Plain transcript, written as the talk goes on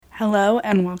Hello,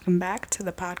 and welcome back to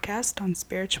the podcast on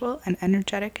spiritual and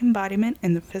energetic embodiment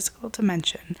in the physical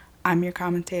dimension. I'm your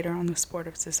commentator on the sport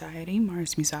of society,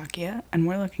 Mars Musakia, and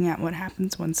we're looking at what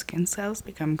happens when skin cells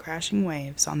become crashing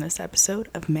waves on this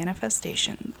episode of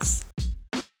Manifestations.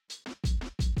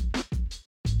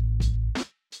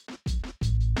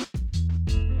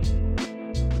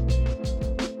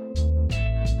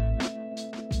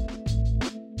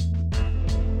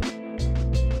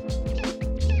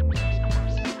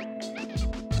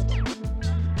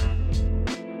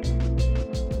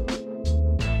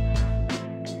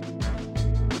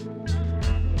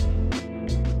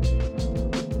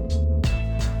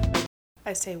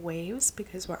 I say waves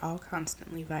because we're all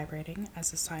constantly vibrating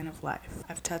as a sign of life.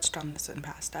 I've touched on this in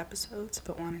past episodes,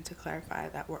 but wanted to clarify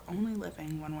that we're only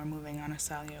living when we're moving on a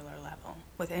cellular level.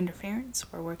 With interference,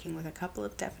 we're working with a couple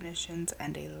of definitions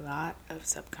and a lot of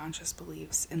subconscious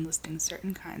beliefs in listing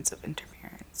certain kinds of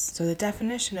interference. So the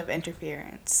definition of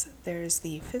interference, there's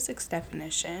the physics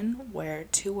definition where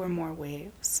two or more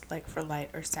waves, like for light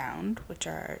or sound, which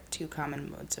are two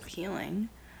common modes of healing,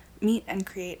 meet and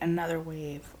create another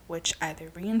wave, which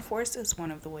either reinforces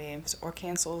one of the waves or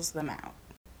cancels them out.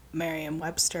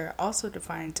 Merriam-Webster also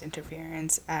defines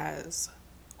interference as,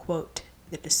 quote,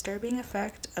 the disturbing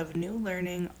effect of new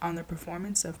learning on the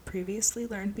performance of previously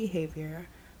learned behavior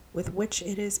with which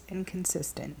it is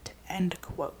inconsistent, end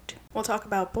quote. We'll talk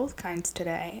about both kinds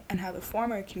today and how the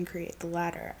former can create the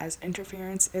latter as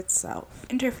interference itself.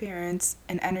 Interference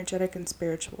in energetic and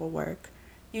spiritual work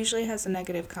usually has a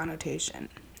negative connotation.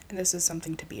 This is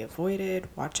something to be avoided,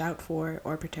 watch out for,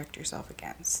 or protect yourself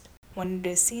against. When it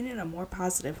is seen in a more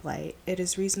positive light, it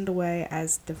is reasoned away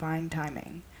as divine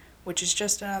timing, which is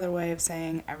just another way of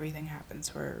saying everything happens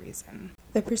for a reason.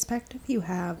 The perspective you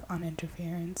have on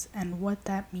interference and what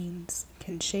that means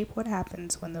can shape what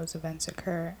happens when those events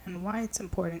occur and why it's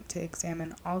important to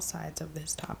examine all sides of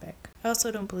this topic. I also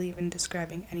don't believe in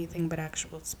describing anything but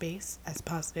actual space as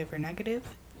positive or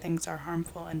negative. Things are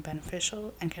harmful and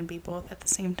beneficial and can be both at the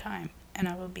same time, and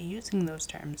I will be using those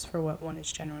terms for what one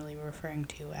is generally referring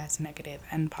to as negative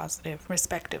and positive,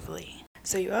 respectively.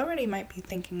 So you already might be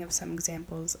thinking of some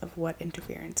examples of what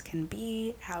interference can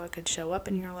be, how it could show up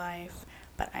in your life,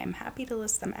 but I am happy to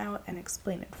list them out and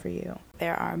explain it for you.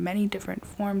 There are many different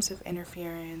forms of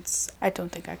interference. I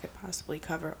don't think I could possibly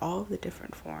cover all of the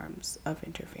different forms of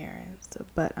interference,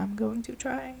 but I'm going to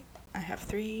try. I have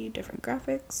 3 different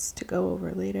graphics to go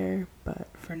over later, but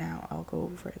for now I'll go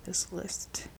over this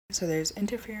list. So there's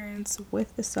interference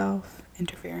with the self,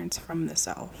 interference from the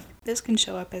self. This can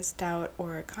show up as doubt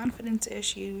or confidence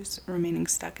issues, remaining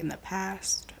stuck in the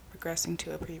past, regressing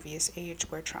to a previous age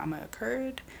where trauma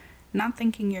occurred, not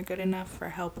thinking you're good enough for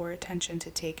help or attention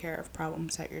to take care of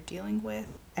problems that you're dealing with,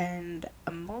 and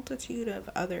a multitude of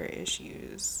other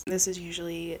issues. This is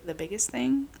usually the biggest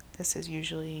thing. This is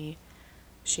usually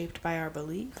shaped by our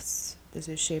beliefs. This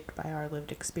is shaped by our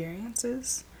lived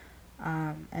experiences.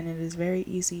 And it is very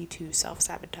easy to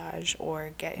self-sabotage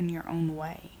or get in your own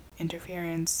way.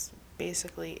 Interference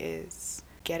basically is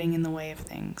getting in the way of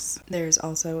things. There's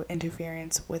also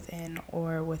interference within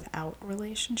or without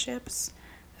relationships.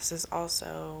 This is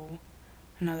also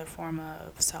another form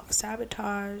of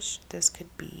self-sabotage. This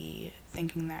could be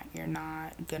thinking that you're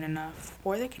not good enough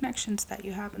for the connections that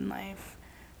you have in life.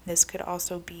 This could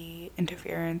also be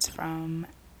interference from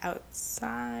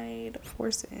outside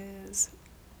forces,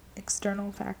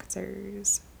 external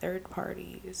factors, third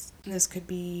parties. This could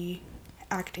be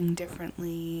acting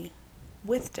differently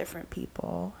with different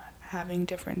people, having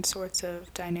different sorts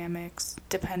of dynamics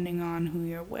depending on who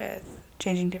you're with,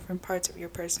 changing different parts of your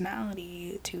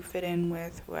personality to fit in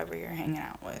with whoever you're hanging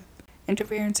out with.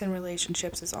 Interference in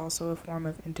relationships is also a form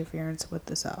of interference with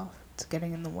the self. It's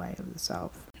getting in the way of the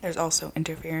self. There's also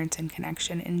interference in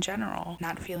connection in general,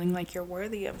 not feeling like you're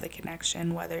worthy of the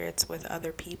connection, whether it's with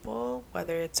other people,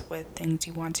 whether it's with things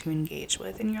you want to engage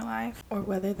with in your life, or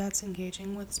whether that's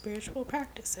engaging with spiritual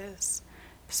practices.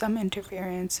 Some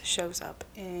interference shows up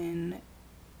in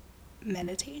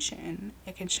meditation.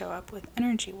 It can show up with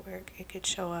energy work. It could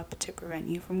show up to prevent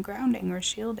you from grounding or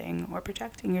shielding or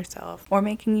protecting yourself or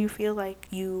making you feel like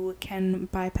you can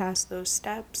bypass those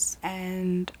steps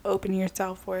and open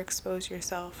yourself or expose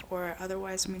yourself or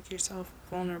otherwise make yourself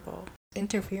vulnerable.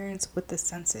 Interference with the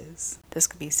senses. This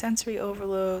could be sensory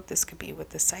overload. This could be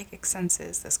with the psychic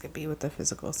senses. This could be with the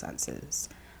physical senses.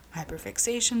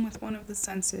 Hyperfixation with one of the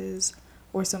senses,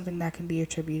 or something that can be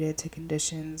attributed to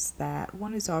conditions that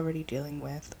one is already dealing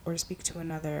with, or speak to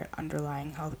another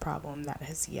underlying health problem that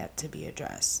has yet to be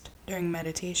addressed. During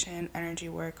meditation, energy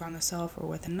work on the self, or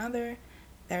with another,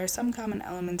 there are some common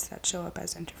elements that show up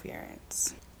as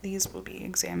interference. These will be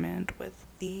examined with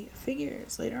the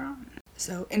figures later on.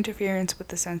 So interference with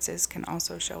the senses can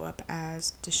also show up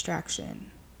as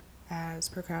distraction, as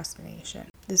procrastination.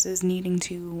 This is needing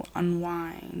to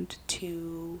unwind,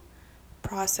 to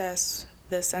process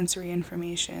the sensory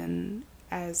information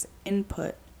as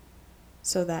input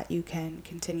so that you can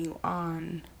continue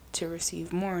on to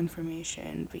receive more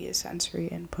information via sensory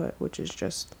input, which is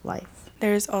just life.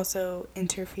 There is also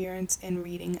interference in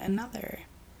reading another,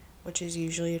 which is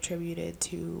usually attributed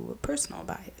to personal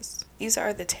bias. These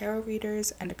are the tarot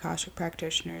readers and Akashic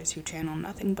practitioners who channel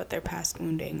nothing but their past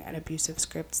wounding and abusive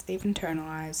scripts they've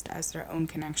internalized as their own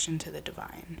connection to the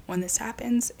divine. When this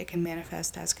happens, it can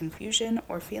manifest as confusion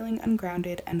or feeling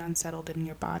ungrounded and unsettled in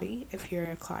your body if you're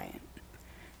a client.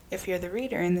 If you're the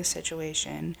reader in this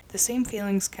situation, the same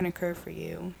feelings can occur for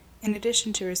you, in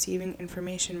addition to receiving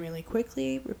information really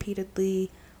quickly,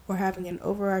 repeatedly, or having an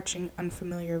overarching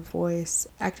unfamiliar voice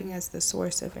acting as the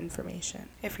source of information.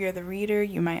 If you're the reader,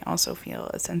 you might also feel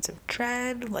a sense of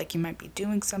dread, like you might be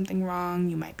doing something wrong,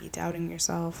 you might be doubting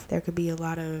yourself. There could be a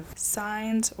lot of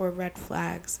signs or red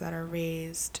flags that are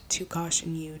raised to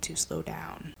caution you to slow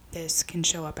down. This can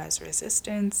show up as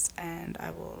resistance, and I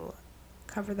will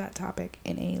cover that topic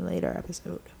in a later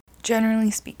episode.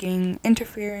 Generally speaking,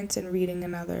 interference in reading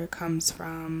another comes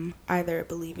from either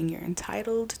believing you're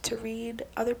entitled to read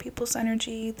other people's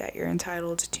energy, that you're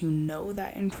entitled to know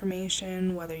that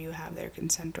information, whether you have their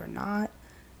consent or not.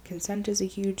 Consent is a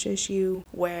huge issue,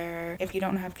 where if you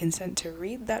don't have consent to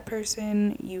read that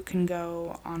person, you can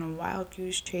go on a wild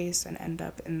goose chase and end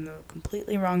up in the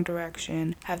completely wrong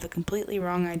direction, have the completely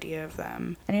wrong idea of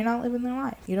them, and you're not living their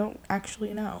life. You don't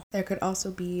actually know. There could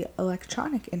also be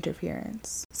electronic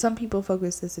interference. Some people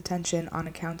focus this attention on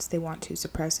accounts they want to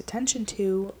suppress attention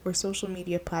to, or social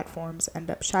media platforms end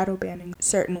up shadow banning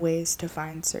certain ways to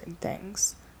find certain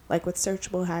things, like with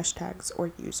searchable hashtags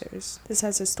or users. This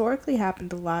has historically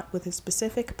happened a lot with a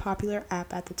specific popular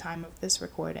app at the time of this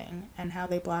recording, and how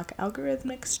they block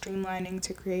algorithmic streamlining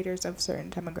to creators of certain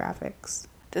demographics.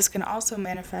 This can also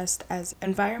manifest as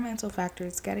environmental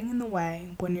factors getting in the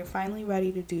way when you're finally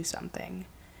ready to do something.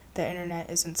 The internet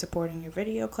isn't supporting your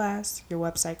video class, your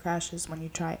website crashes when you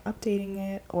try updating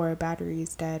it, or a battery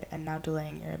is dead and now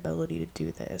delaying your ability to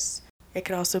do this. It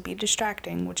could also be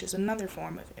distracting, which is another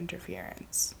form of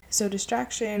interference. So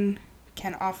distraction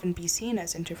can often be seen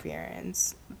as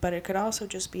interference, but it could also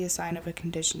just be a sign of a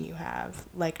condition you have,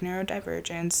 like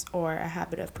neurodivergence or a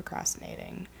habit of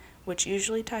procrastinating, which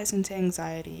usually ties into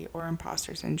anxiety or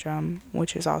imposter syndrome,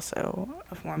 which is also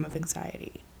a form of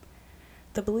anxiety.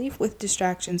 The belief with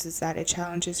distractions is that it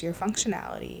challenges your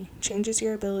functionality, changes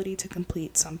your ability to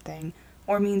complete something,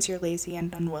 or means you're lazy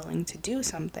and unwilling to do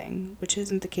something, which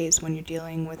isn't the case when you're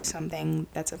dealing with something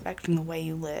that's affecting the way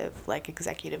you live, like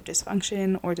executive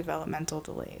dysfunction or developmental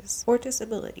delays, or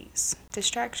disabilities.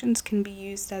 Distractions can be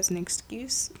used as an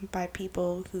excuse by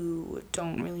people who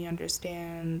don't really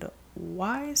understand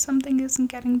why something isn't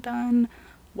getting done,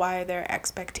 why their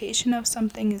expectation of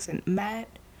something isn't met.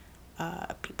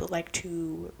 People like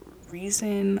to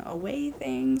reason away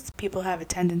things. People have a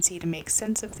tendency to make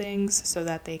sense of things so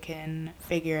that they can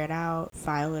figure it out,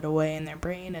 file it away in their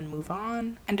brain, and move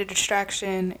on. And a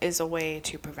distraction is a way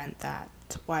to prevent that,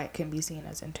 why it can be seen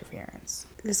as interference.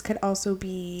 This could also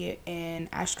be in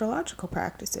astrological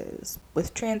practices,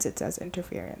 with transits as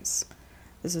interference.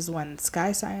 This is when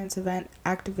sky science event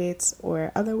activates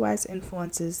or otherwise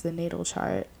influences the natal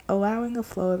chart, allowing a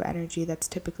flow of energy that's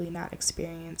typically not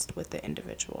experienced with the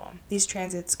individual. These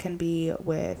transits can be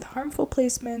with harmful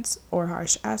placements or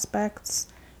harsh aspects,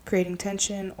 creating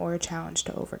tension or a challenge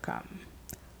to overcome.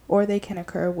 Or they can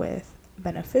occur with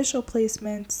beneficial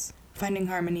placements, finding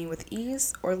harmony with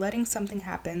ease, or letting something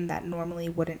happen that normally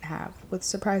wouldn't have, with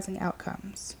surprising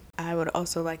outcomes. I would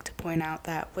also like to point out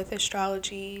that with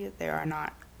astrology, there are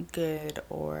not good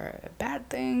or bad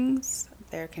things.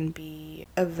 There can be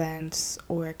events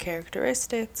or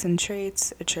characteristics and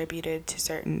traits attributed to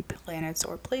certain planets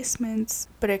or placements,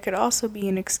 but it could also be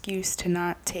an excuse to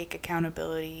not take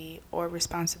accountability or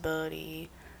responsibility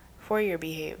for your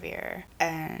behavior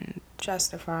and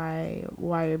justify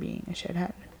why you're being a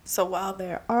shithead. So while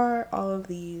there are all of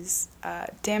these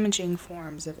damaging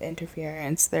forms of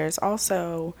interference, there's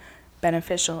also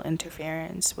beneficial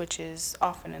interference, which is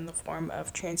often in the form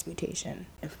of transmutation.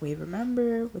 If we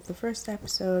remember with the first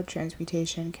episode,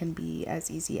 transmutation can be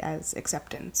as easy as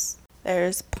acceptance.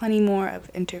 There's plenty more of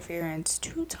interference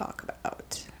to talk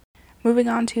about. Moving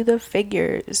on to the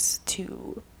figures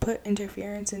to put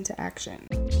interference into action.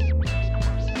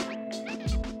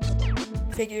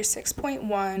 Figure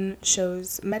 6.1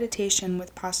 shows meditation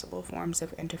with possible forms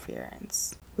of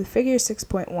interference. With figure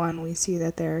 6.1, we see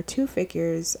that there are two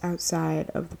figures outside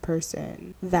of the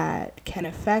person that can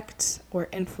affect or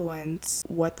influence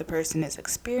what the person is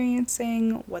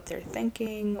experiencing, what they're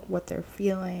thinking, what they're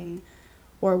feeling,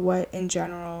 or what in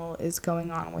general is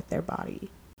going on with their body.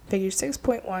 Figure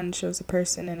 6.1 shows a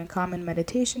person in a common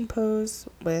meditation pose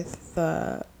with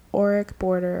the auric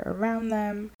border around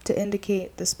them to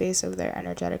indicate the space of their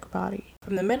energetic body.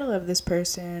 From the middle of this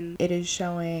person, it is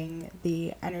showing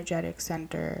the energetic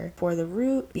center for the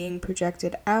root being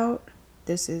projected out.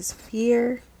 This is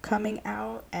fear coming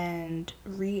out and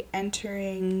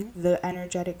re-entering the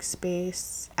energetic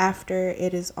space after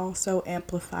it is also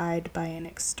amplified by an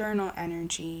external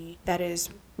energy that is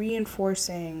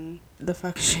reinforcing the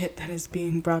fuck shit that is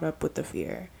being brought up with the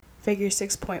fear. Figure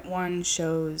 6.1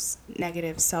 shows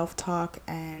negative self-talk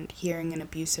and hearing an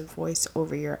abusive voice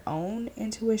over your own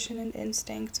intuition and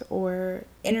instinct or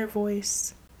inner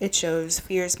voice. It shows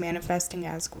fears manifesting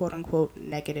as quote-unquote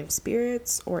negative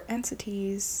spirits or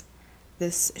entities.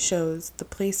 This shows the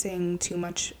placing too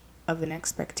much of an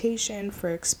expectation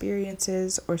for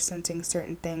experiences or sensing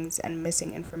certain things and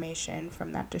missing information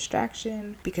from that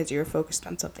distraction because you're focused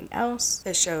on something else.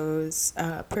 It shows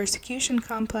a persecution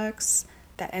complex,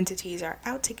 that entities are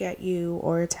out to get you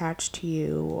or attached to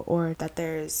you, or that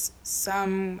there's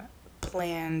some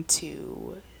plan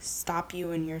to stop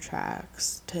you in your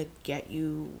tracks, to get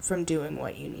you from doing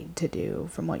what you need to do,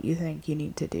 from what you think you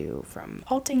need to do, from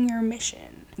halting your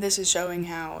mission. This is showing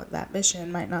how that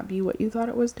mission might not be what you thought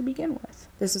it was to begin with.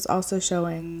 This is also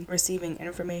showing receiving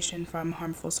information from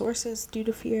harmful sources due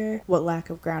to fear, what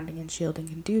lack of grounding and shielding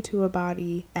can do to a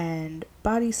body, and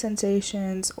body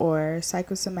sensations or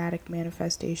psychosomatic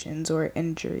manifestations or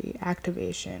injury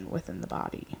activation within the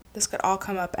body. This could all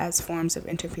come up as forms of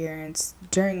interference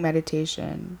during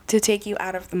meditation to take you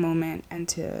out of the moment and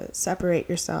to separate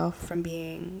yourself from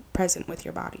being present with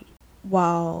your body.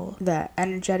 While the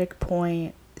energetic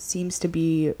point seems to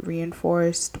be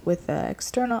reinforced with the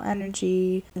external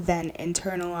energy, then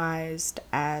internalized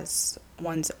as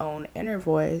one's own inner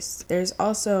voice, there's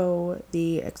also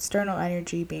the external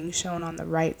energy being shown on the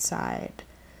right side.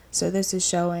 So this is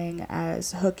showing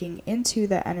as hooking into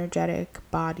the energetic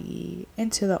body,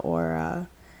 into the aura,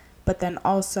 but then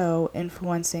also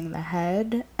influencing the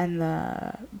head and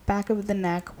the back of the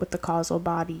neck with the causal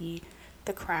body,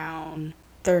 the crown,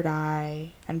 third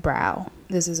eye, and brow.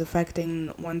 This is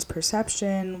affecting one's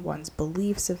perception, one's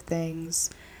beliefs of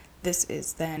things. This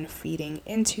is then feeding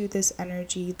into this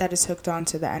energy that is hooked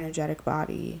onto the energetic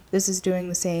body. This is doing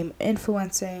the same,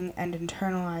 influencing and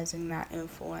internalizing that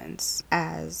influence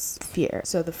as fear.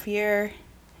 So the fear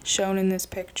shown in this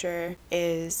picture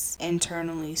is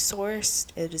internally sourced.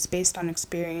 It is based on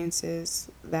experiences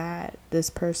that this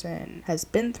person has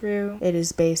been through. It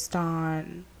is based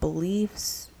on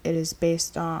beliefs. It is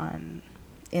based on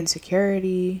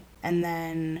insecurity. And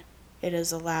then it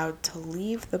is allowed to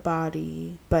leave the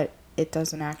body, but it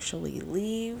doesn't actually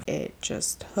leave. It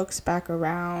just hooks back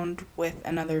around with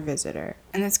another visitor.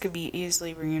 And this could be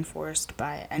easily reinforced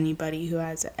by anybody who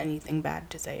has anything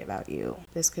bad to say about you.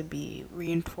 This could be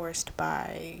reinforced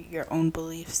by your own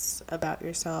beliefs about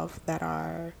yourself that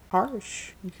are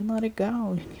harsh. You can let it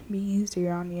go. It can be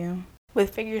easier on you.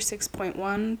 With figure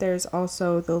 6.1, there's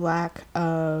also the lack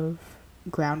of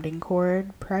grounding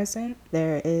cord present.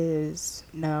 There is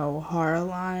no hara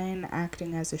line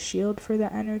acting as a shield for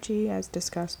the energy, as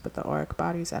discussed with the auric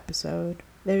bodies episode.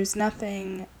 There's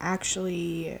nothing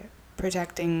actually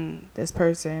protecting this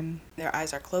person. Their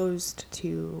eyes are closed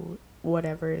to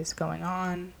whatever is going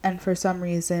on, and for some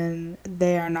reason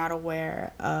they are not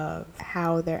aware of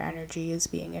how their energy is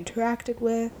being interacted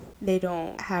with. They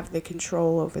don't have the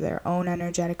control over their own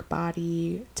energetic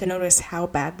body to notice how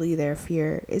badly their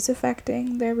fear is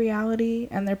affecting their reality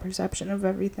and their perception of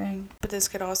everything. But this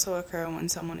could also occur when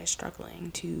someone is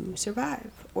struggling to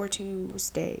survive or to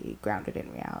stay grounded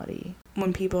in reality.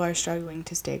 When people are struggling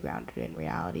to stay grounded in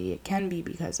reality, it can be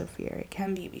because of fear. It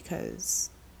can be because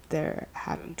they're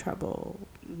having trouble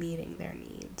meeting their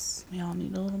needs. We all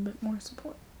need a little bit more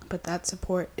support. But that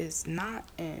support is not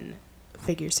in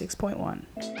figure 6.1.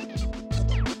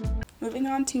 Moving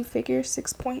on to figure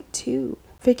 6.2.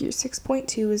 Figure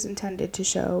 6.2 is intended to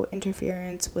show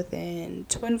interference within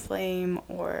twin flame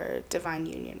or divine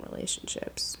union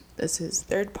relationships. This is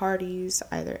third parties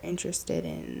either interested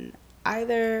in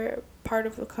either part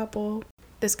of the couple.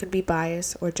 This could be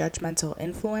bias or judgmental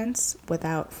influence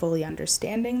without fully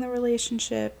understanding the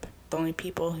relationship. The only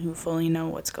people who fully know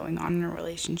what's going on in a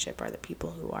relationship are the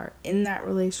people who are in that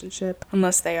relationship,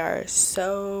 unless they are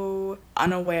so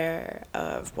unaware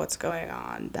of what's going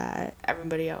on that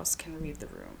everybody else can read the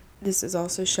room. This is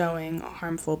also showing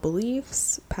harmful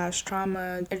beliefs, past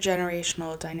trauma, or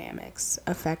generational dynamics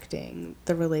affecting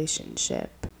the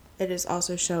relationship. It is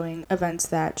also showing events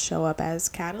that show up as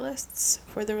catalysts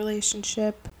for the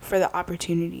relationship, for the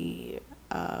opportunity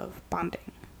of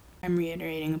bonding. I'm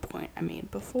reiterating a point I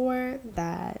made before,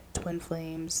 that twin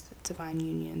flames, divine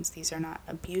unions, these are not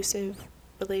abusive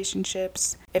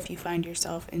relationships. If you find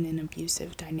yourself in an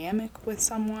abusive dynamic with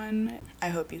someone, I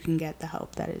hope you can get the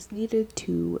help that is needed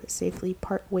to safely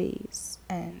part ways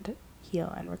and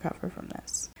heal and recover from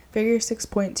this. Figure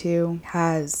 6.2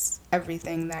 has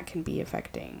everything that can be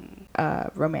affecting a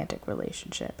romantic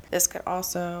relationship. This could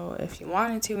also, if you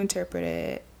wanted to interpret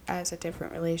it as a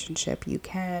different relationship, you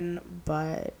can,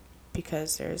 but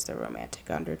because there's the romantic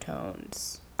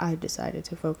undertones, I decided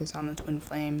to focus on the twin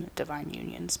flame divine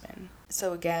union spin.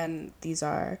 So again, these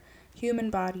are human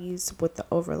bodies with the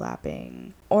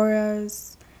overlapping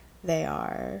auras. They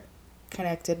are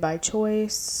connected by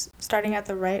choice. Starting at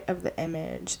the right of the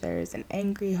image, there is an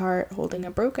angry heart holding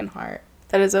a broken heart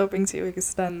that is hoping to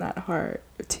extend that heart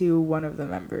to one of the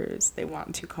members. They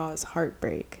want to cause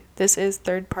heartbreak. This is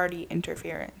third-party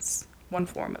interference, one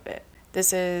form of it.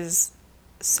 This is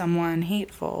someone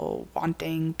hateful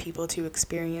wanting people to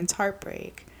experience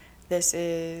heartbreak. This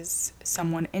is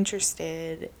someone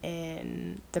interested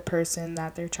in the person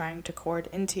that they're trying to court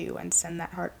into and send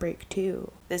that heartbreak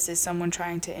to. This is someone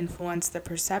trying to influence the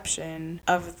perception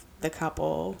of the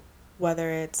couple, whether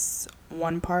it's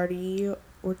one party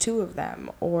or two of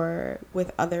them, or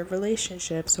with other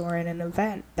relationships, or in an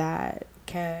event that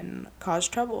can cause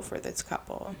trouble for this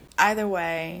couple. Either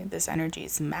way, this energy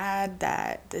is mad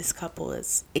that this couple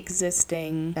is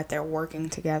existing, that they're working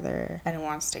together, and it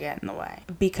wants to get in the way.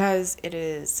 Because it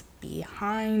is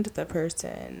behind the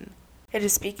person, it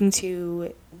is speaking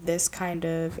to this kind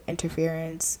of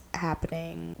interference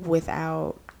happening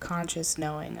without conscious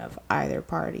knowing of either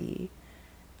party.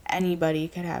 Anybody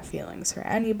could have feelings for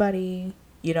anybody.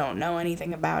 You don't know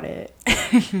anything about it.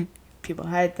 People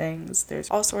hide things. There's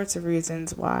all sorts of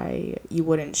reasons why you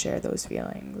wouldn't share those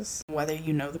feelings, whether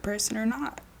you know the person or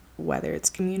not, whether it's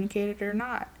communicated or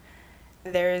not.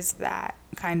 There is that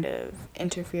kind of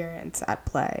interference at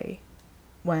play.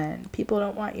 When people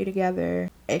don't want you together,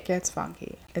 it gets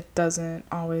funky. It doesn't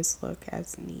always look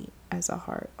as neat as a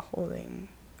heart holding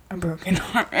a broken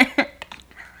heart.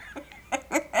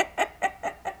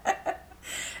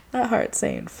 That heart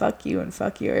saying fuck you and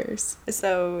fuck yours.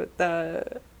 So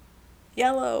the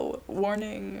yellow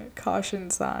warning caution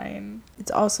sign,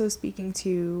 it's also speaking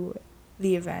to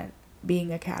the event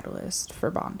being a catalyst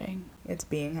for bonding. It's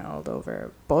being held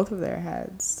over both of their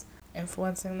heads,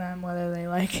 influencing them whether they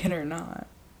like it or not.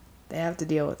 They have to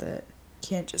deal with it. You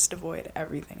can't just avoid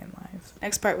everything in life.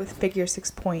 Next part with figure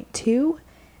 6.2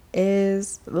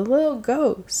 is the little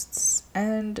ghosts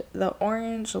and the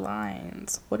orange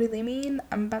lines. What do they mean?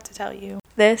 I'm about to tell you.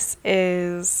 This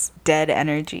is dead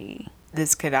energy.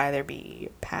 This could either be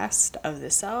past of the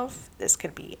self, this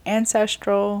could be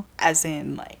ancestral, as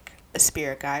in like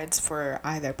spirit guides for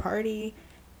either party.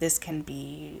 This can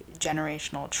be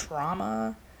generational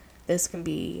trauma. This can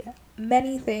be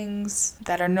many things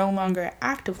that are no longer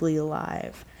actively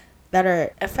alive, that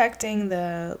are affecting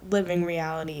the living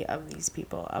reality of these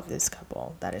people, of this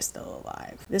couple that is still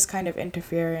alive. This kind of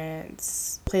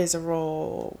interference plays a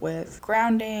role with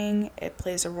grounding, it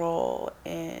plays a role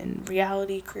in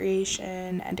reality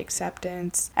creation and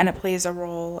acceptance, and it plays a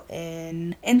role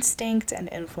in instinct and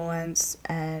influence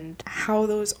and how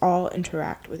those all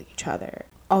interact with each other.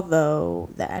 Although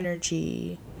the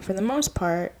energy, for the most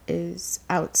part, is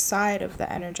outside of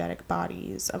the energetic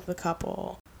bodies of the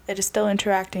couple, it is still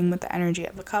interacting with the energy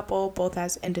of the couple, both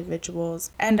as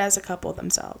individuals and as a couple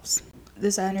themselves.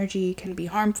 This energy can be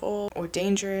harmful or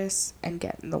dangerous and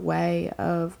get in the way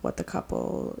of what the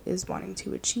couple is wanting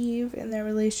to achieve in their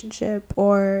relationship,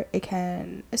 or it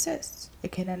can assist.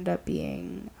 It can end up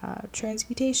being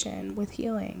transmutation with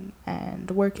healing and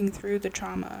working through the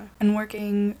trauma and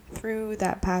working through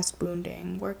that past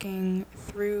wounding, working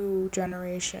through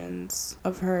generations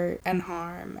of hurt and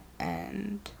harm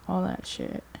and all that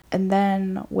shit. And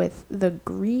then with the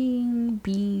green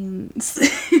beans,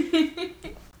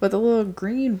 with the little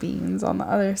green beans on the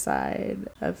other side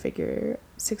of figure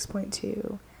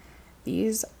 6.2,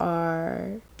 these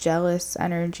are jealous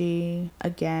energy.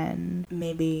 Again,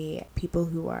 maybe people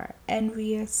who are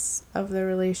envious of the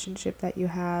relationship that you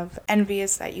have,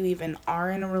 envious that you even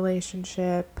are in a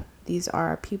relationship, These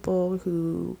are people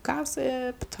who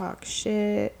gossip, talk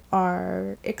shit,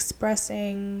 are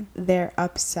expressing their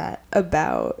upset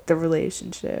about the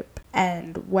relationship.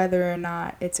 And whether or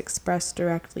not it's expressed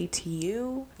directly to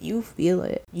you, you feel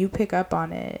it. You pick up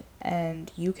on it,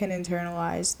 and you can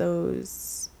internalize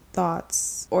those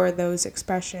thoughts or those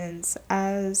expressions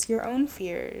as your own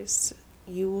fears.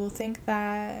 You will think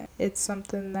that it's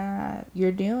something that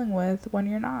you're dealing with when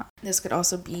you're not. This could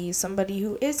also be somebody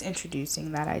who is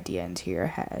introducing that idea into your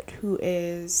head, who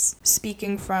is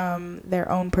speaking from their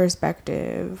own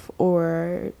perspective,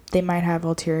 or they might have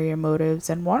ulterior motives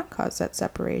and want to cause that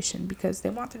separation because they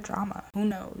want the drama. Who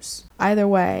knows? Either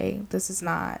way, this is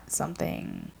not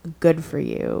something good for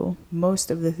you.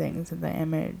 Most of the things in the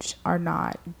image are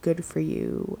not good for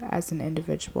you as an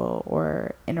individual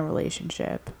or in a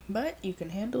relationship. But you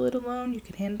can handle it alone, you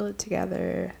can handle it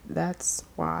together. That's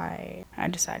why I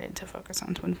decided to focus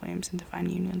on twin flames and to find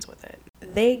unions with it.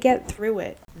 They get through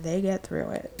it.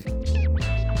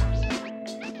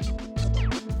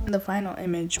 The final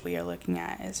image we are looking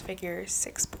at is figure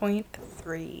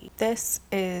 6.3. This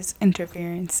is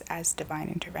interference as divine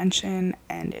intervention,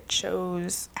 and it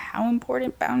shows how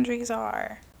important boundaries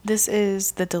are. This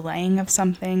is the delaying of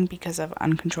something because of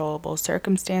uncontrollable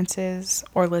circumstances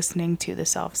or listening to the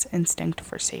self's instinct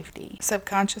for safety.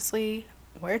 Subconsciously,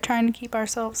 we're trying to keep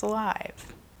ourselves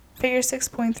alive. Figure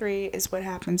 6.3 is what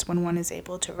happens when one is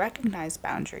able to recognize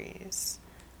boundaries,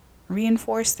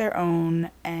 reinforce their own,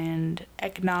 and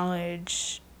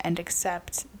acknowledge and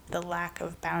accept the lack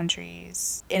of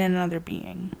boundaries in another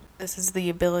being. This is the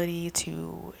ability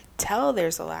to tell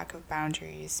there's a lack of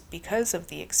boundaries because of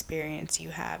the experience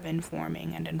you have in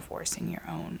forming and enforcing your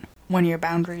own. When your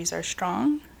boundaries are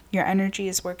strong, your energy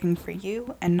is working for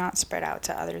you and not spread out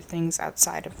to other things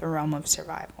outside of the realm of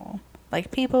survival,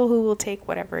 like people who will take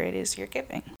whatever it is you're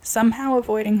giving. Somehow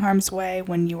avoiding harm's way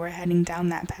when you are heading down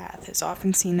that path is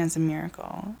often seen as a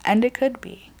miracle, and it could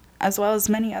be, as well as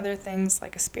many other things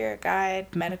like a spirit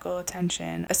guide, medical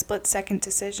attention, a split-second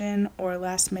decision, or a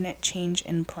last-minute change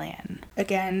in plan.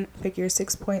 Again, figure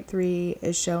 6.3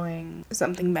 is showing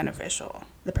something beneficial.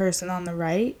 The person on the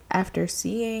right, after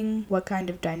seeing what kind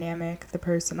of dynamic the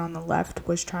person on the left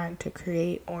was trying to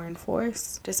create or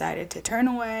enforce, decided to turn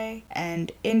away,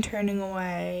 and in turning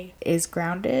away is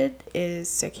grounded, is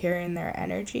secure in their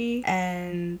energy,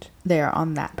 and they're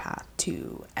on that path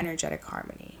to energetic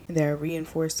harmony. They're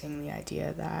reinforcing the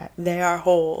idea that they are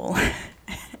whole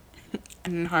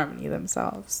and in harmony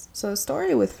themselves. So the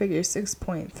story with figure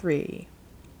 6.3,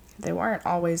 they weren't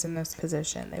always in this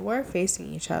position. They were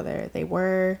facing each other. They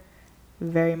were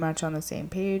very much on the same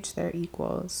page. They're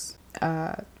equals.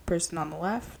 Person on the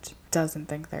left doesn't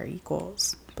think they're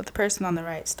equals, but the person on the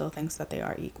right still thinks that they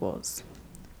are equals.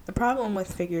 The problem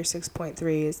with figure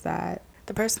 6.3 is that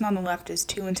the person on the left is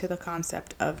too into the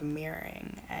concept of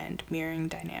mirroring and mirroring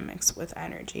dynamics with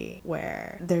energy,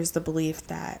 where there's the belief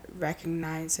that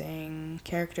recognizing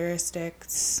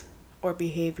characteristics or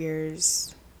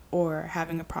behaviors or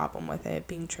having a problem with it,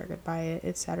 being triggered by it,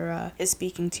 etc., is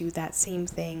speaking to that same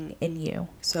thing in you.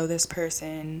 So this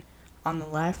person on the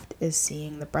left is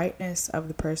seeing the brightness of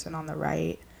the person on the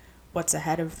right, what's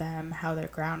ahead of them, how they're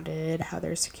grounded, how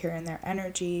they're secure in their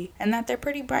energy, and that they're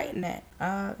pretty bright in it.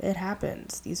 It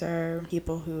happens. These are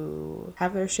people who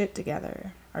have their shit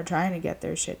together, are trying to get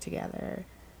their shit together,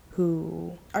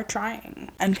 who are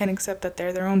trying and can accept that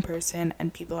they're their own person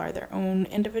and people are their own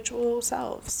individual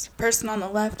selves. Person on the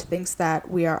left thinks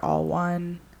that we are all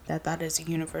one, that is a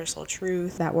universal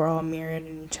truth, that we're all mirrored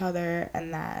in each other,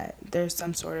 and that there's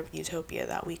some sort of utopia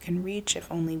that we can reach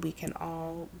if only we can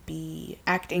all be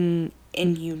acting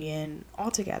in union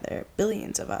all together,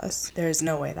 billions of us. There's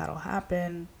no way that'll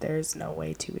happen. There's no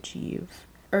way to achieve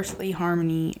earthly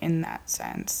harmony in that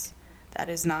sense. That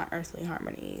is not earthly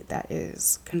harmony. That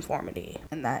is conformity,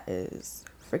 and that is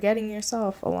forgetting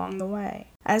yourself along the way.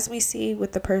 As we see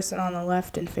with the person on the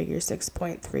left in figure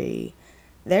 6.3,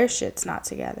 their shit's not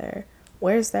together.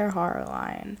 Where's their horror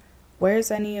line?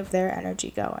 Where's any of their energy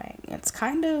going? It's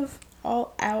kind of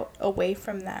all out away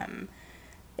from them.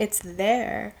 It's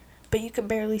there, but you can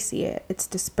barely see it. It's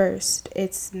dispersed.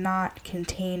 It's not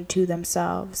contained to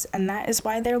themselves. And that is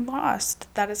why they're lost.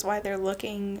 That is why they're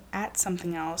looking at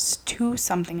something else, to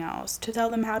tell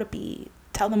them how to be,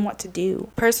 tell them what to do.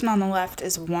 The person on the left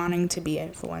is wanting to be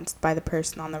influenced by the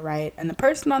person on the right, and the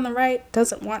person on the right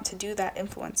doesn't want to do that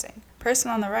influencing.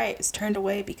 Person on the right is turned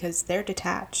away because they're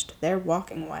detached. They're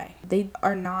walking away. They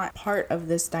are not part of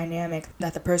this dynamic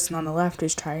that the person on the left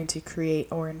is trying to create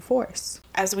or enforce.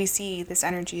 As we see, this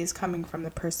energy is coming from the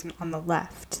person on the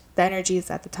left. The energy is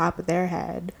at the top of their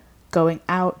head, going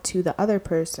out to the other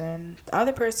person. The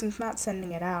other person's not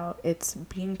sending it out. It's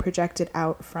being projected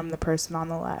out from the person on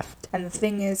the left. And the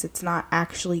thing is, it's not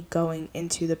actually going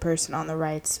into the person on the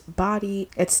right's body.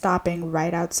 It's stopping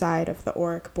right outside of the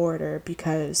auric border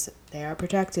because they are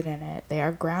protected in it. They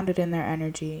are grounded in their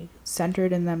energy,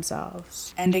 centered in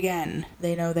themselves. And again,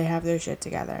 they know they have their shit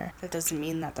together. That doesn't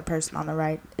mean that the person on the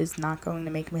right is not going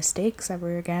to make mistakes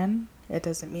ever again. It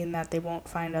doesn't mean that they won't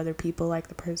find other people like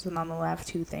the person on the left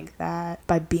who think that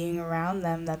by being around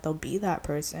them that they'll be that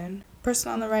person. The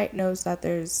person on the right knows that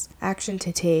there's action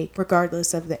to take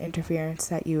regardless of the interference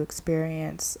that you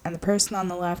experience. And the person on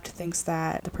the left thinks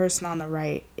that the person on the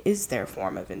right is their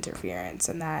form of interference,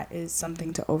 and that is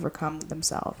something to overcome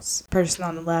themselves. The person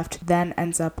on the left then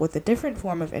ends up with a different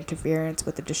form of interference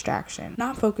with a distraction,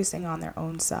 not focusing on their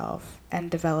own self and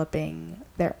developing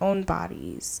their own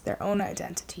bodies, their own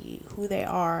identity, who they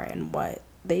are and what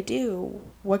they do,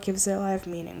 what gives their life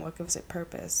meaning, what gives it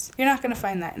purpose. You're not going to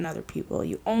find that in other people.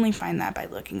 You only find that by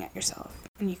looking at yourself.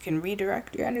 And you can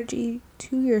redirect your energy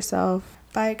to yourself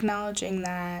by acknowledging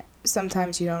that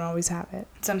sometimes you don't always have it.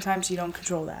 Sometimes you don't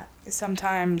control that.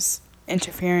 Sometimes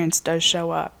interference does show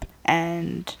up.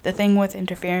 And the thing with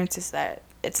interference is that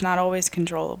it's not always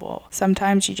controllable.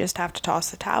 Sometimes you just have to toss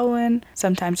the towel in.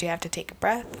 Sometimes you have to take a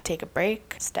breath, take a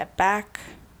break, step back,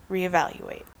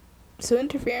 reevaluate. So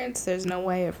interference, there's no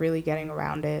way of really getting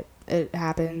around it. It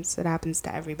happens. It happens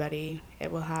to everybody.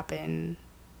 It will happen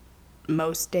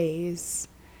most days.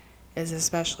 It's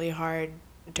especially hard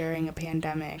during a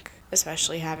pandemic,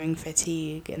 especially having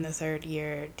fatigue in the third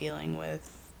year, dealing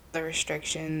with the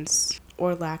restrictions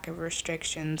or lack of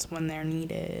restrictions when they're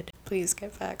needed. Please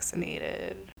get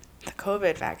vaccinated. The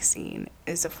COVID vaccine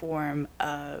is a form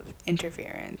of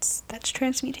interference. That's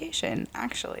transmutation,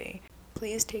 actually.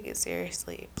 Please take it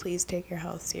seriously. Please take your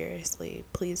health seriously.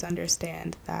 Please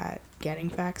understand that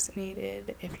getting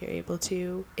vaccinated, if you're able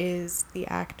to, is the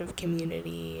act of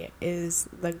community, is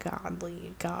the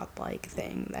godlike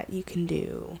thing that you can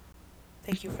do.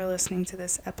 Thank you for listening to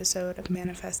this episode of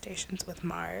Manifestations with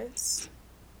Mars.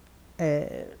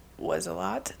 It was a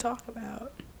lot to talk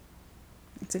about.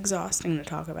 It's exhausting to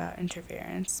talk about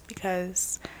interference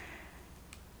because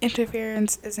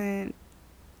interference isn't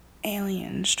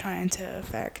aliens trying to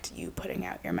affect you putting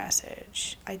out your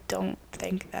message. I don't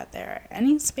think that there are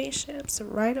any spaceships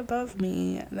right above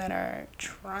me that are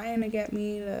trying to get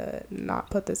me to not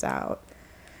put this out.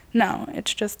 No,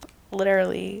 it's just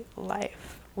literally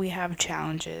life. We have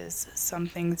challenges. Some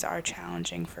things are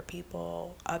challenging for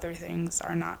people. Other things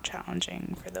are not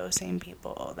challenging for those same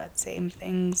people. That same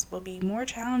things will be more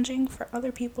challenging for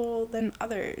other people than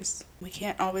others. We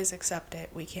can't always accept it.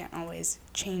 We can't always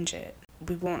change it.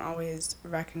 We won't always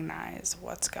recognize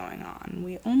what's going on.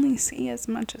 We only see as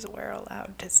much as we're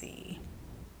allowed to see.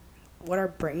 What our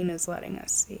brain is letting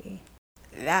us see.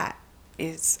 That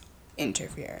is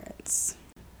interference.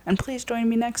 And please join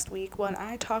me next week when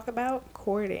I talk about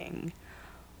cording.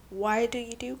 Why do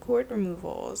you do cord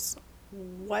removals?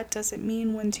 What does it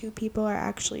mean when two people are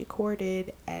actually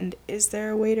corded? And is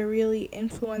there a way to really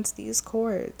influence these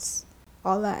cords?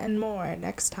 All that and more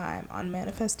next time on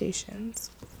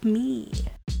Manifestations with me.